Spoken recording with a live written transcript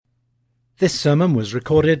This sermon was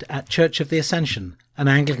recorded at Church of the Ascension, an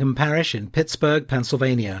Anglican parish in Pittsburgh,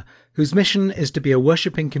 Pennsylvania, whose mission is to be a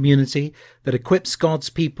worshipping community that equips God's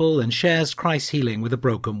people and shares Christ's healing with a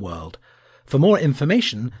broken world. For more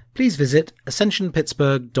information, please visit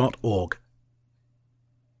ascensionpittsburgh.org.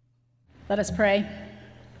 Let us pray.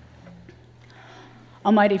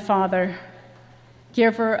 Almighty Father,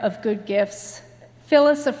 giver of good gifts, fill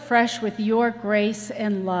us afresh with your grace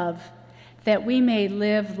and love, that we may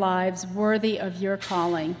live lives worthy of your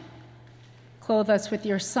calling. Clothe us with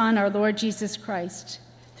your Son, our Lord Jesus Christ,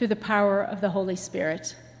 through the power of the Holy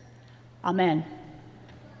Spirit. Amen.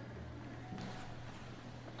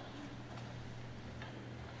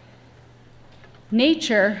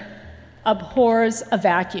 Nature abhors a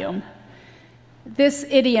vacuum. This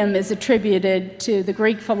idiom is attributed to the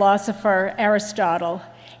Greek philosopher Aristotle,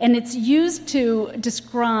 and it's used to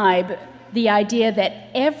describe the idea that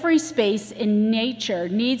every space in nature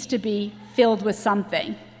needs to be filled with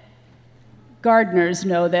something. Gardeners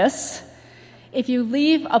know this. If you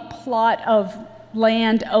leave a plot of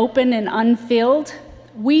land open and unfilled,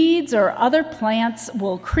 weeds or other plants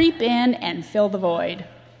will creep in and fill the void.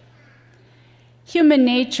 Human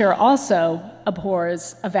nature also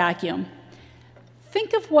abhors a vacuum.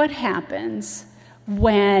 Think of what happens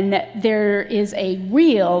when there is a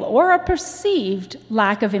real or a perceived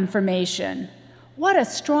lack of information. What a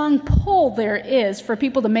strong pull there is for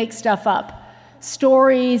people to make stuff up.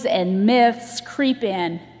 Stories and myths creep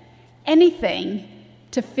in. Anything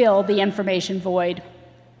to fill the information void.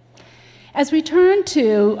 As we turn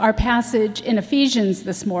to our passage in Ephesians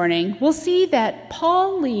this morning, we'll see that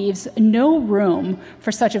Paul leaves no room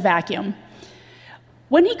for such a vacuum.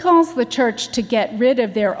 When he calls the church to get rid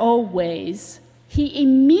of their old ways, he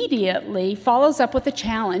immediately follows up with a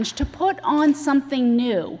challenge to put on something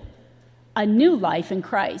new, a new life in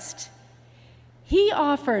Christ. He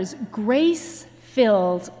offers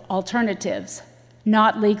grace-filled alternatives,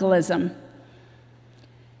 not legalism.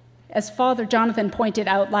 As Father Jonathan pointed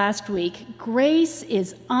out last week, grace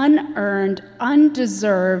is unearned,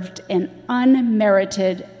 undeserved, and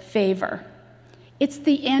unmerited favor. It's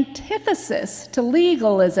the antithesis to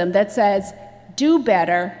legalism that says, do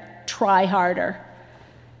better, try harder.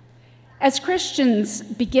 As Christians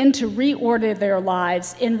begin to reorder their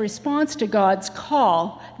lives in response to God's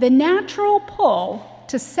call, the natural pull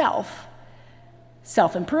to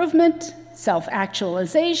self-improvement,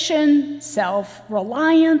 self-actualization,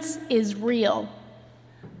 self-reliance is real,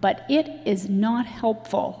 but it is not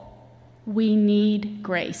helpful. We need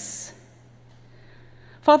grace.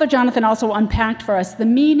 Father Jonathan also unpacked for us the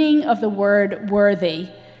meaning of the word worthy.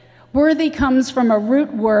 Worthy comes from a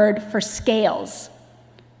root word for scales.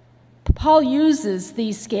 Paul uses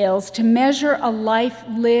these scales to measure a life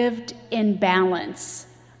lived in balance,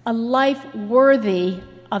 a life worthy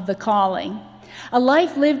of the calling, a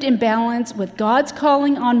life lived in balance with God's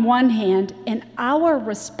calling on one hand and our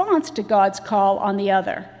response to God's call on the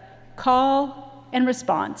other. Call and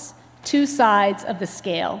response, two sides of the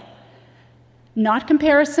scale. Not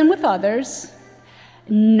comparison with others,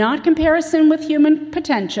 not comparison with human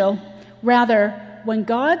potential. Rather, when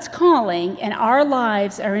God's calling and our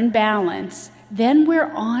lives are in balance, then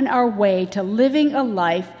we're on our way to living a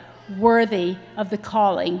life worthy of the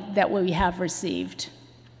calling that we have received.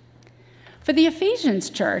 For the Ephesians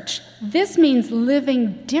church, this means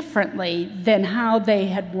living differently than how they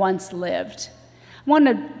had once lived. I want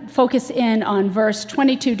to focus in on verse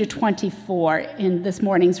 22 to 24 in this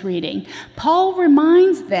morning's reading. Paul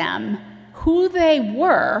reminds them who they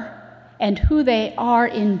were and who they are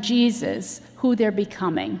in Jesus, who they're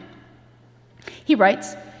becoming. He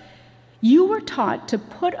writes, "You were taught to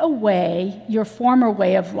put away your former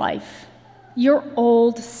way of life, your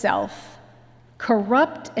old self,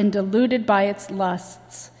 corrupt and deluded by its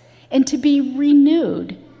lusts, and to be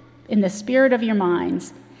renewed in the spirit of your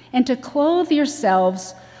minds, and to clothe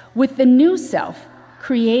yourselves with the new self,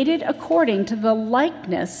 created according to the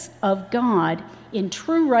likeness of God in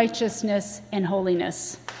true righteousness and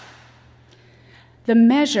holiness." The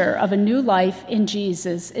measure of a new life in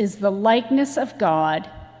Jesus is the likeness of God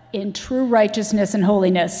in true righteousness and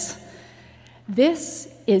holiness. This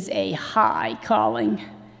is a high calling,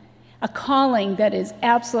 a calling that is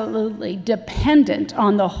absolutely dependent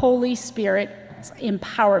on the Holy Spirit's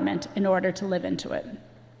empowerment in order to live into it.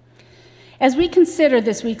 As we consider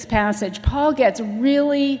this week's passage, Paul gets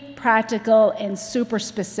really practical and super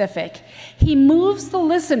specific. He moves the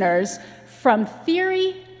listeners from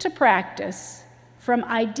theory to practice, from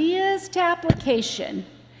ideas to application,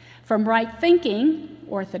 from right thinking,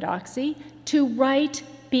 orthodoxy, to right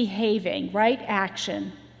behaving, right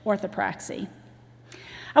action, orthopraxy.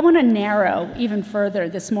 I want to narrow even further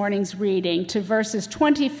this morning's reading to verses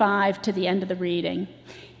 25 to the end of the reading.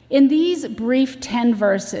 In these brief 10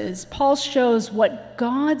 verses, Paul shows what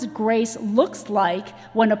God's grace looks like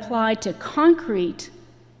when applied to concrete,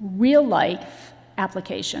 real-life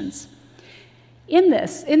applications. In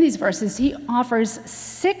these verses, he offers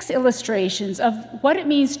 6 illustrations of what it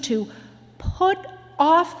means to put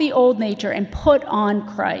off the old nature and put on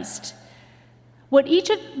Christ. What each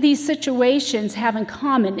of these situations have in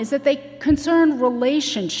common is that they concern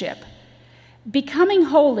relationship. Becoming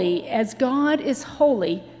holy as God is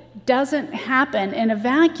holy doesn't happen in a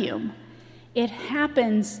vacuum. It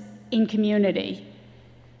happens in community.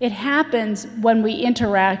 It happens when we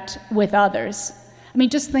interact with others. I mean,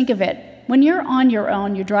 just think of it. When you're on your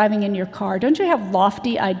own, you're driving in your car, don't you have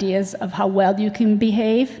lofty ideas of how well you can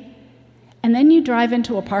behave? And then you drive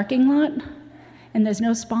into a parking lot and there's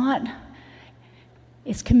no spot.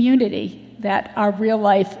 It's community that our real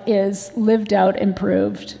life is lived out and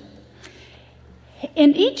proved.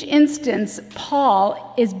 In each instance,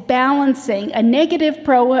 Paul is balancing a negative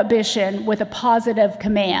prohibition with a positive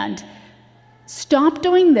command. Stop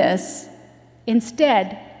doing this,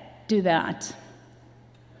 instead, do that.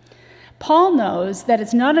 Paul knows that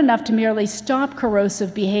it's not enough to merely stop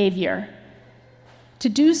corrosive behavior. To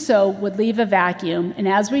do so would leave a vacuum, and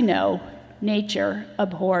as we know, nature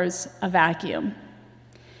abhors a vacuum.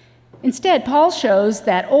 Instead, Paul shows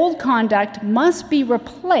that old conduct must be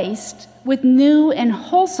replaced with new and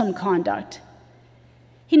wholesome conduct.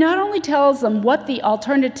 He not only tells them what the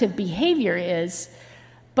alternative behavior is,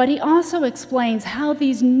 but he also explains how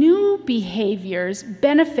these new behaviors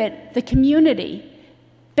benefit the community,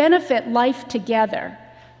 benefit life together.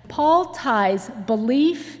 Paul ties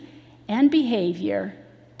belief and behavior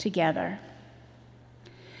together.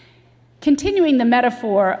 Continuing the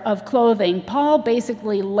metaphor of clothing, Paul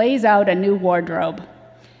basically lays out a new wardrobe.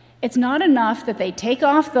 It's not enough that they take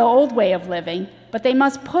off the old way of living, but they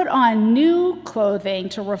must put on new clothing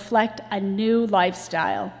to reflect a new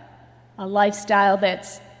lifestyle, a lifestyle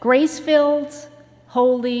that's grace-filled,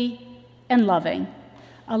 holy, and loving,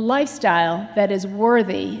 a lifestyle that is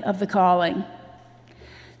worthy of the calling.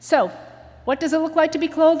 So, what does it look like to be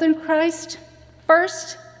clothed in Christ?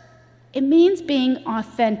 First, it means being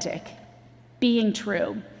authentic, being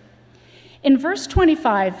true. In verse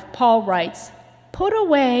 25, Paul writes, "Put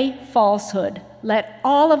away falsehood. Let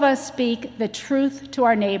all of us speak the truth to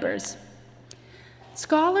our neighbors."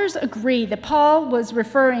 Scholars agree that Paul was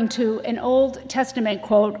referring to an Old Testament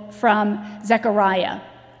quote from Zechariah.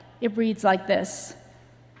 It reads like this: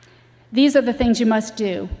 "These are the things you must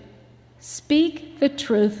do. Speak the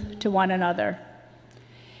truth to one another."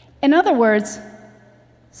 In other words,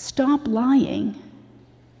 stop lying.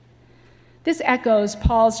 This echoes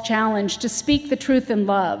Paul's challenge to speak the truth in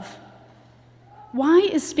love. Why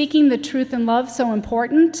is speaking the truth in love so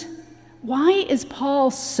important? Why is Paul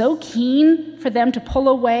so keen for them to put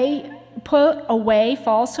away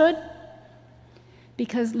falsehood?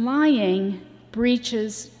 Because lying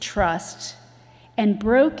breaches trust, and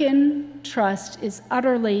broken trust is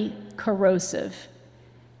utterly corrosive.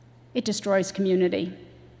 It destroys community.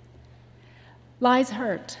 Lies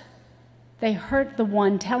hurt. They hurt the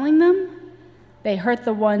one telling them. They hurt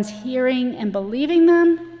the ones hearing and believing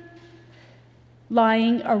them.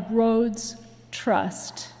 Lying erodes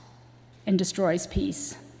trust and destroys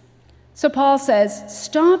peace. So Paul says,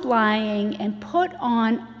 stop lying and put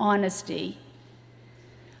on honesty.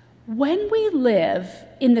 When we live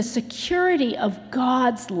in the security of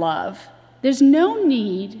God's love, there's no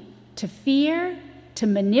need to fear, to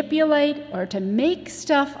manipulate, or to make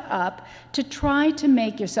stuff up to try to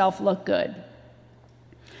make yourself look good.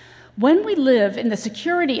 When we live in the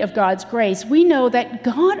security of God's grace, we know that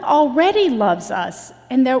God already loves us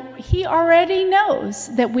and that He already knows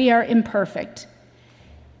that we are imperfect.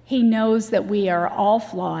 He knows that we are all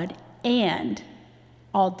flawed and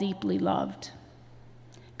all deeply loved.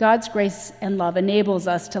 God's grace and love enables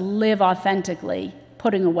us to live authentically,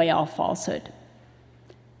 putting away all falsehood.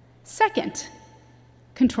 Second,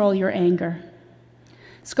 control your anger.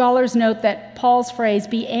 Scholars note that Paul's phrase,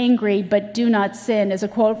 "be angry but do not sin," is a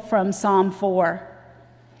quote from Psalm 4.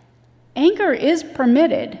 Anger is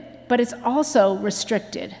permitted, but it's also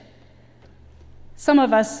restricted. Some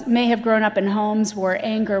of us may have grown up in homes where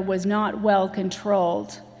anger was not well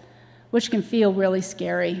controlled, which can feel really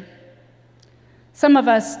scary. Some of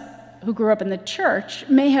us who grew up in the church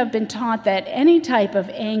may have been taught that any type of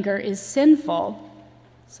anger is sinful,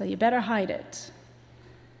 so you better hide it.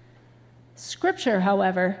 Scripture,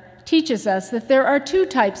 however, teaches us that there are two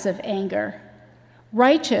types of anger: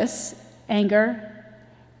 righteous anger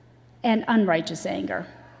and unrighteous anger.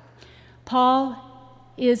 Paul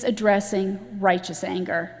is addressing righteous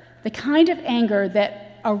anger, the kind of anger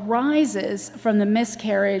that arises from the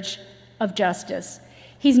miscarriage of justice.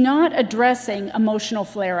 He's not addressing emotional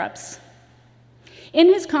flare-ups.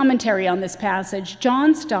 In his commentary on this passage,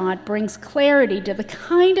 John Stott brings clarity to the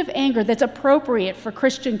kind of anger that's appropriate for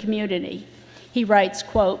Christian community. He writes,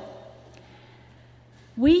 quote,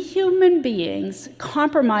 "We human beings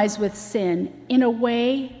compromise with sin in a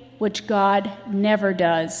way which God never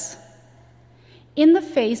does. In the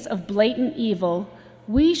face of blatant evil,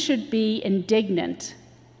 we should be indignant,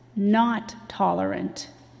 not tolerant,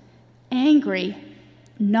 angry,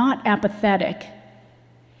 not apathetic.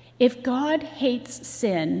 If God hates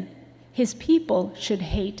sin, his people should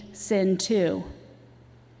hate sin too.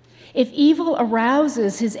 If evil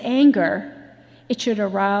arouses his anger, it should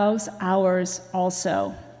arouse ours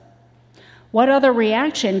also. What other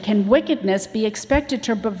reaction can wickedness be expected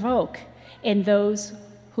to provoke in those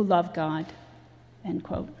who love God?" End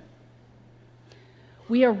quote.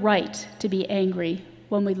 We are right to be angry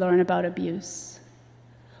when we learn about abuse.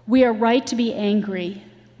 We are right to be angry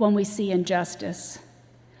when we see injustice.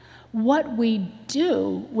 What we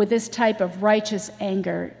do with this type of righteous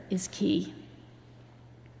anger is key.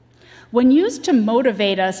 When used to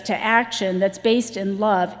motivate us to action that's based in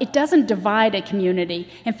love, it doesn't divide a community.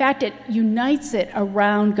 In fact, it unites it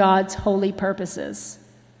around God's holy purposes.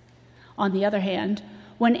 On the other hand,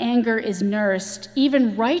 when anger is nursed,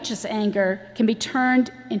 even righteous anger can be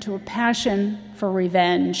turned into a passion for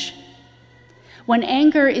revenge. When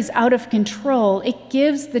anger is out of control, it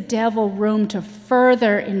gives the devil room to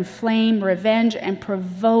further inflame revenge and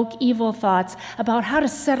provoke evil thoughts about how to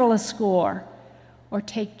settle a score or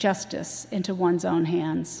take justice into one's own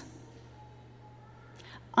hands.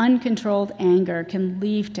 Uncontrolled anger can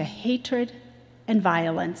lead to hatred and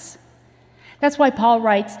violence. That's why Paul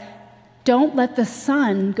writes, "Don't let the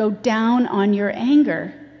sun go down on your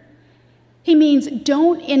anger." He means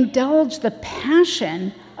don't indulge the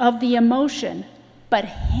passion of the emotion, but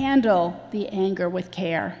handle the anger with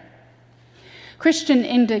care. Christian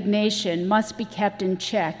indignation must be kept in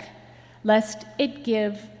check, lest it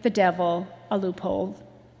give the devil a loophole.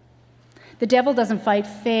 The devil doesn't fight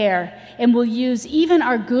fair and will use even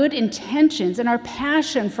our good intentions and our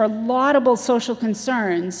passion for laudable social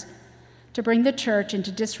concerns to bring the church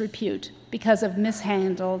into disrepute because of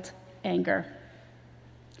mishandled anger.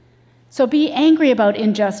 So be angry about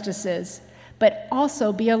injustices, but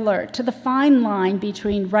also be alert to the fine line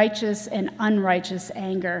between righteous and unrighteous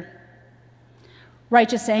anger.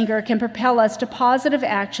 Righteous anger can propel us to positive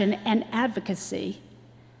action and advocacy.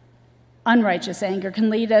 Unrighteous anger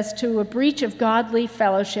can lead us to a breach of godly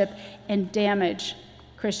fellowship and damage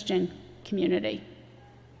Christian community.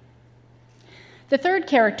 The third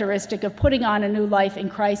characteristic of putting on a new life in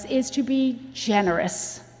Christ is to be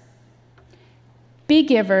generous. Be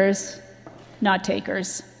givers, not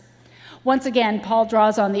takers. Once again, Paul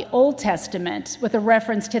draws on the Old Testament with a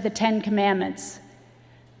reference to the Ten Commandments.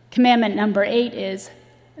 Commandment number 8 is,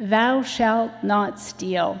 "Thou shalt not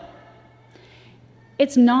steal."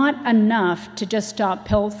 It's not enough to just stop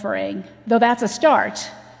pilfering, though that's a start.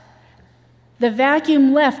 The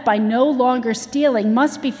vacuum left by no longer stealing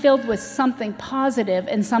must be filled with something positive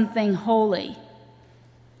and something holy.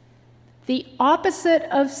 The opposite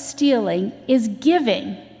of stealing is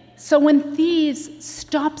giving. So when thieves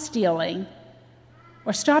stop stealing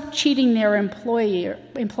or stop cheating their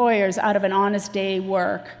employers out of an honest day's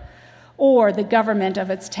work or the government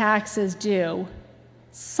of its taxes due,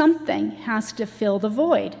 something has to fill the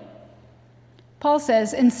void. Paul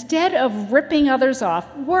says, instead of ripping others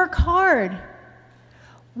off, work hard.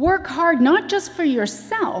 Work hard not just for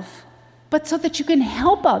yourself, but so that you can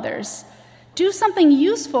help others. Do something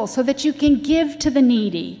useful so that you can give to the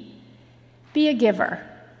needy. Be a giver,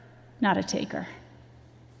 not a taker.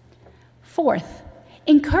 Fourth,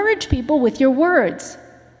 encourage people with your words.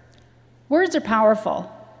 Words are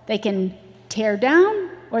powerful. They can tear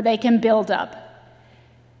down or they can build up.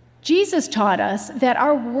 Jesus taught us that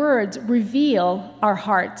our words reveal our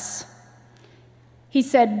hearts. He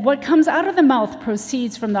said, "What comes out of the mouth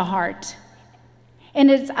proceeds from the heart." And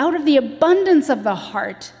it's out of the abundance of the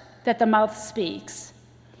heart that the mouth speaks.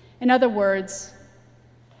 In other words,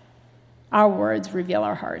 our words reveal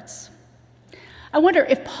our hearts. I wonder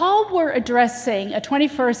if Paul were addressing a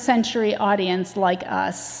 21st century audience like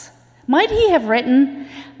us, might he have written,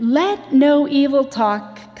 "Let no evil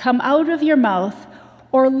talk come out of your mouth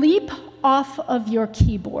or leap off of your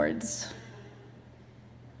keyboards"?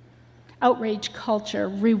 Outrage culture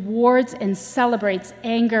rewards and celebrates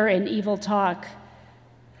anger and evil talk.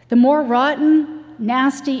 The more rotten,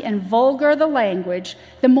 nasty, and vulgar the language,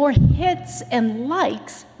 the more hits and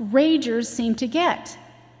likes ragers seem to get.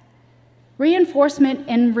 Reinforcement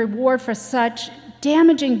and reward for such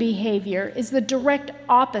damaging behavior is the direct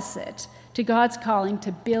opposite to God's calling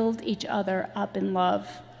to build each other up in love.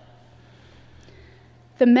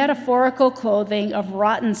 The metaphorical clothing of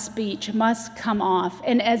rotten speech must come off,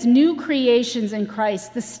 and as new creations in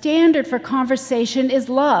Christ, the standard for conversation is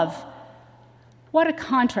love. What a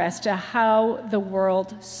contrast to how the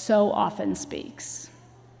world so often speaks.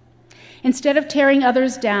 Instead of tearing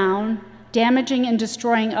others down, damaging and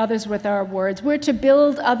destroying others with our words, we're to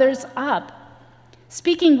build others up,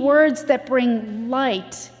 speaking words that bring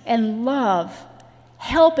light and love,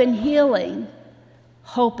 help and healing,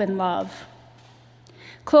 hope and love.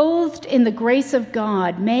 Clothed in the grace of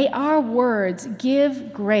God, may our words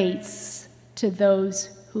give grace to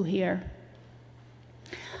those who hear.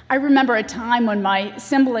 I remember a time when my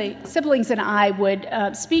siblings and I would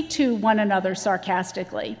speak to one another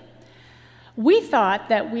sarcastically. We thought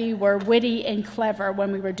that we were witty and clever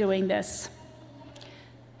when we were doing this.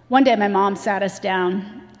 One day my mom sat us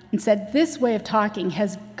down and said, "This way of talking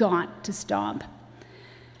has got to stop."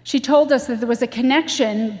 She told us that there was a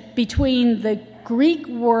connection between the Greek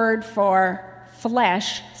word for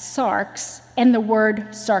flesh, sarx, and the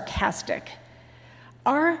word sarcastic.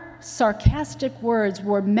 Our sarcastic words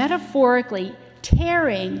were metaphorically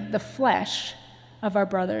tearing the flesh of our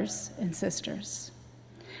brothers and sisters.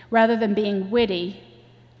 Rather than being witty,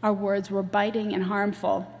 our words were biting and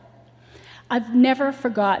harmful. I've never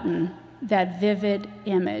forgotten that vivid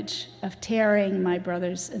image of tearing my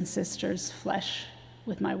brothers and sisters' flesh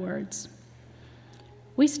with my words.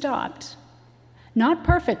 We stopped. Not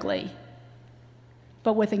perfectly,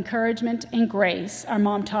 but with encouragement and grace, our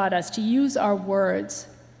mom taught us to use our words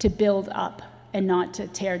to build up and not to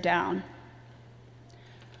tear down.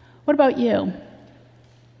 What about you?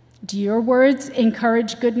 Do your words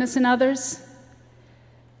encourage goodness in others?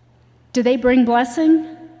 Do they bring blessing?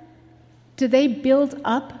 Do they build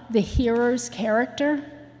up the hearer's character?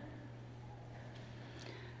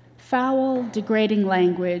 Foul, degrading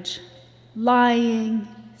language, lying,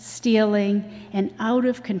 stealing, and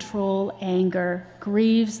out-of-control anger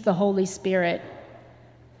grieves the Holy Spirit.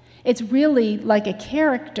 It's really like a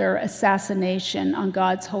character assassination on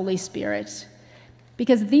God's Holy Spirit,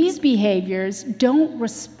 because these behaviors don't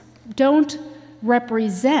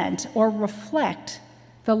represent or reflect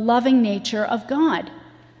the loving nature of God.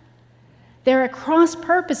 They're at cross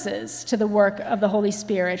purposes to the work of the Holy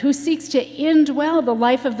Spirit, who seeks to indwell the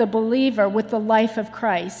life of the believer with the life of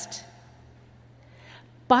Christ.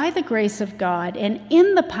 By the grace of God and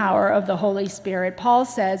in the power of the Holy Spirit, Paul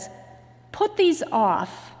says, put these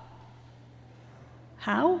off.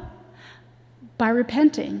 How? By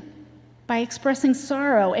repenting, by expressing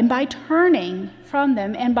sorrow, and by turning from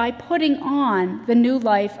them, and by putting on the new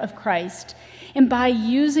life of Christ, and by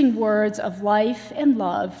using words of life and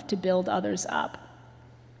love to build others up.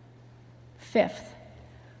 Fifth,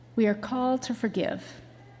 we are called to forgive.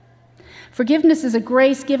 Forgiveness is a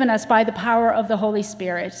grace given us by the power of the Holy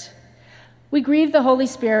Spirit. We grieve the Holy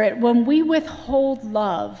Spirit when we withhold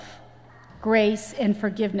love, grace, and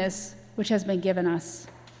forgiveness which has been given us.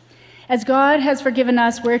 As God has forgiven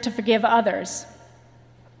us, we're to forgive others.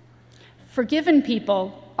 Forgiven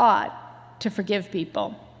people ought to forgive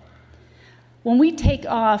people. When we take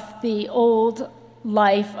off the old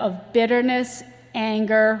life of bitterness,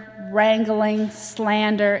 anger, wrangling,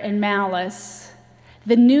 slander, and malice,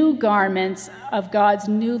 the new garments of God's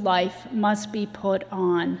new life must be put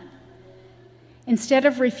on. Instead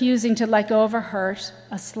of refusing to let go of a hurt,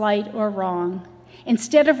 a slight, or wrong,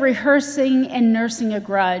 instead of rehearsing and nursing a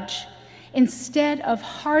grudge, instead of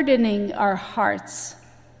hardening our hearts,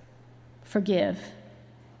 forgive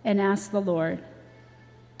and ask the Lord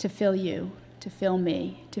to fill you, to fill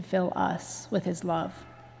me, to fill us with his love.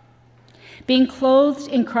 Being clothed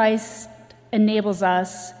in Christ enables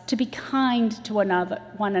us to be kind to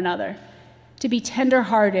one another, to be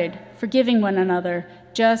tender-hearted, forgiving one another,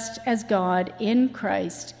 just as God in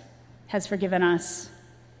Christ has forgiven us.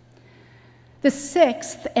 The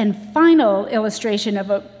sixth and final illustration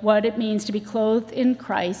of what it means to be clothed in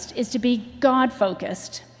Christ is to be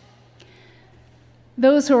God-focused.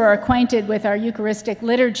 Those who are acquainted with our Eucharistic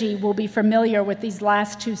liturgy will be familiar with these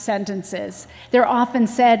last two sentences. They're often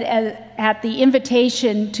said at the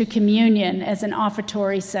invitation to communion as an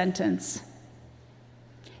offertory sentence.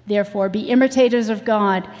 Therefore, be imitators of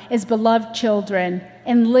God as beloved children,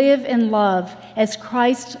 and live in love as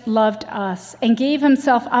Christ loved us and gave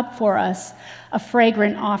himself up for us, a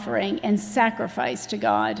fragrant offering and sacrifice to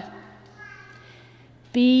God.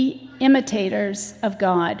 Be imitators of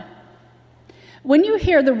God. When you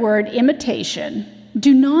hear the word imitation,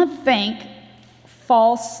 do not think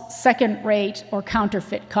false, second-rate, or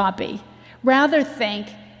counterfeit copy. Rather think,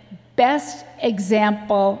 best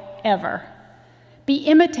example ever. Be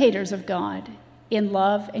imitators of God in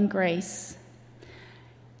love and grace.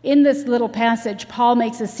 In this little passage, Paul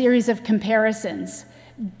makes a series of comparisons.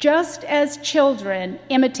 Just as children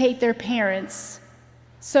imitate their parents,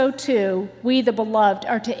 so too we, the beloved,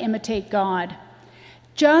 are to imitate God.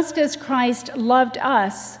 Just as Christ loved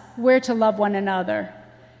us, we're to love one another.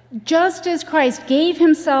 Just as Christ gave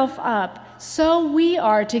himself up, so we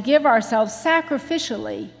are to give ourselves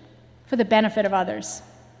sacrificially for the benefit of others.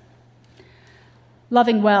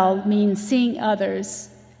 Loving well means seeing others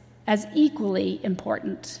as equally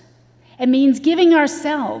important. It means giving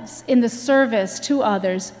ourselves in the service to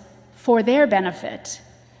others for their benefit.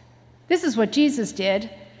 This is what Jesus did.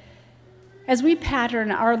 As we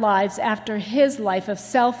pattern our lives after his life of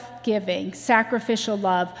self-giving, sacrificial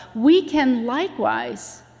love, we can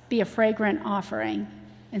likewise be a fragrant offering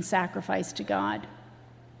and sacrifice to God.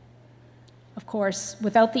 Of course,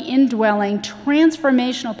 without the indwelling,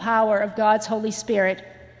 transformational power of God's Holy Spirit,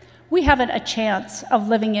 we haven't a chance of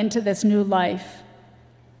living into this new life.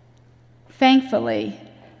 Thankfully,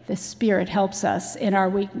 the Spirit helps us in our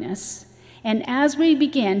weakness. And as we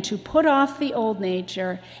begin to put off the old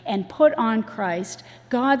nature and put on Christ,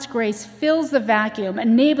 God's grace fills the vacuum,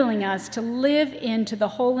 enabling us to live into the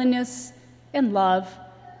holiness and love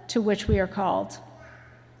to which we are called.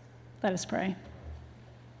 Let us pray.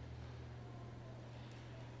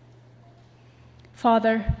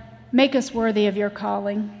 Father, make us worthy of your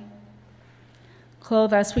calling.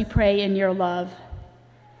 Clothe us, we pray, in your love.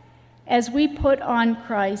 As we put on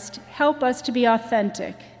Christ, help us to be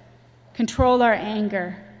authentic, control our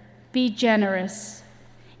anger, be generous,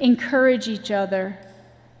 encourage each other,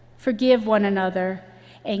 forgive one another,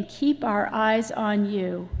 and keep our eyes on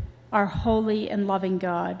you, our holy and loving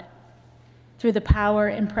God, through the power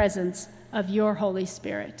and presence of your Holy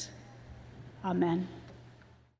Spirit. Amen.